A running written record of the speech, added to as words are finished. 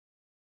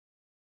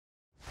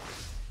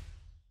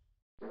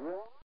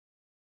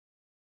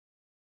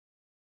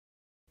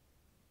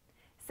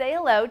Say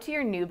hello to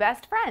your new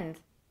best friend.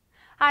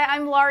 Hi,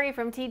 I'm Laurie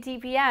from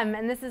TTPM,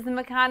 and this is the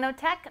Meccano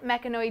Tech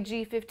Meccanoid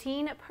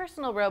G15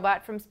 Personal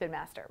Robot from Spin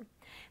Master.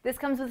 This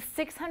comes with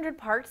 600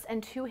 parts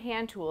and 2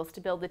 hand tools to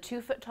build the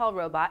 2-foot-tall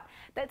robot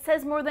that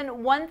says more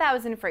than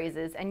 1,000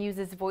 phrases and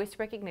uses voice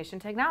recognition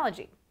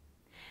technology.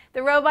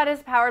 The robot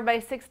is powered by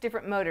 6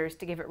 different motors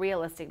to give it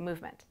realistic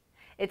movement.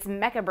 Its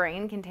Mecha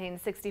Brain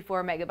contains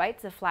 64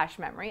 megabytes of flash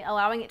memory,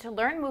 allowing it to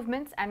learn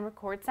movements and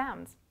record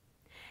sounds.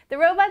 The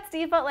robot's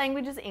default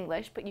language is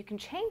English, but you can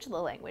change the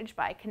language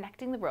by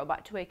connecting the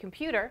robot to a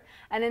computer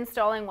and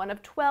installing one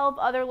of 12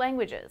 other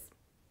languages.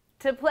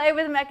 To play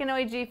with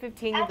Meccanoid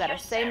G15, you've got to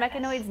say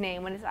Meccanoid's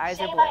name when its eyes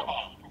are blue.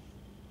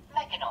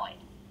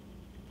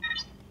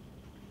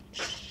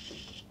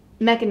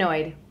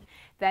 Meccanoid.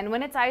 Then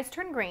when its eyes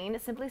turn green,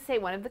 simply say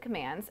one of the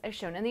commands as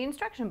shown in the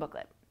instruction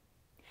booklet.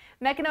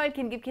 Meccanoid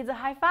can give kids a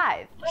high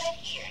five. Put it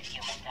here,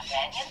 human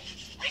companion.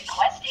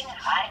 Requesting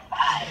high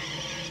five.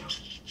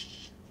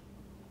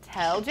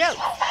 Tell jokes.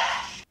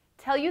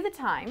 Tell you the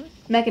time.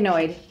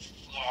 Meccanoid.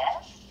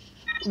 Yes?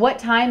 What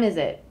time is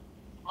it?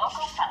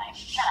 Local time,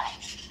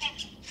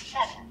 9:57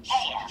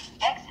 a.m.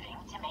 Exiting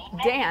to main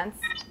menu. Dance.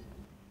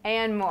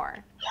 And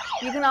more.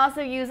 You can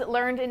also use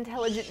learned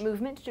intelligent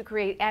movement to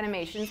create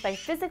animations by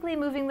physically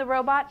moving the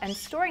robot and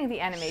storing the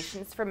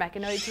animations for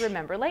Meccanoid to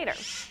remember later.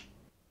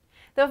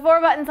 The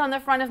 4 buttons on the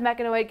front of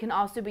Meccanoid can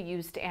also be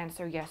used to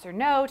answer yes or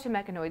no to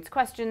Meccanoid's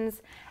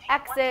questions,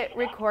 exit,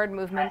 record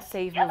movements,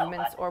 save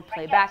movements, or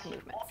play back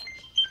movements.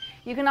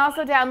 You can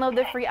also download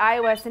the free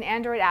iOS and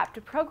Android app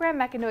to program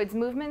Meccanoid's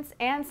movements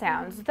and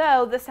sounds,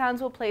 though the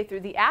sounds will play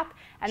through the app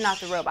and not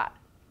the robot.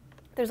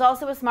 There's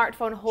also a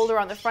smartphone holder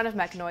on the front of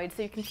Meccanoid,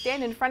 so you can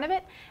stand in front of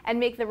it and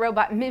make the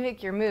robot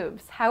mimic your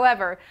moves.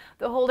 However,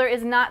 the holder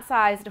is not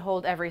sized to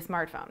hold every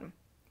smartphone.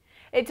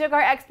 It took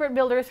our expert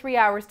builder 3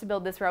 hours to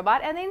build this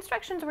robot, and the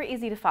instructions were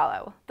easy to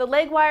follow. The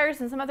leg wires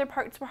and some other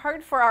parts were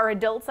hard for our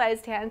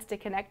adult-sized hands to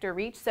connect or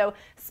reach, so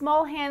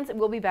small hands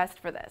will be best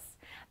for this.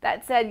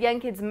 That said, young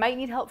kids might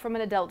need help from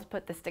an adult to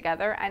put this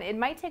together, and it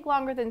might take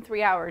longer than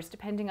 3 hours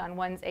depending on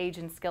one's age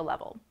and skill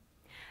level.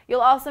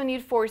 You'll also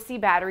need 4C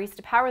batteries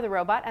to power the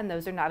robot, and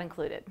those are not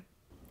included.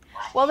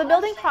 While the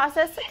building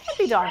process can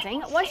be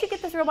daunting, once you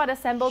get this robot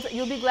assembled,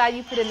 you'll be glad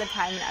you put in the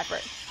time and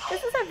effort.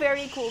 This is a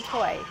very cool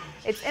toy.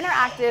 It's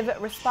interactive,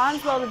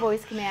 responds well to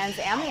voice commands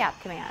and the app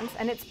commands,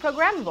 and it's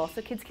programmable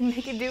so kids can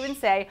make it do and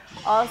say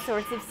all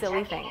sorts of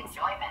silly things.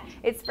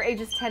 It's for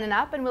ages 10 and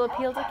up and will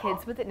appeal to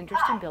kids with an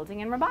interest in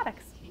building and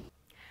robotics.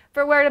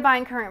 For where to buy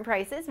and current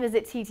prices,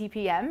 visit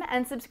TTPM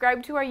and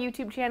subscribe to our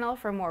YouTube channel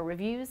for more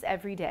reviews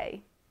every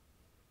day.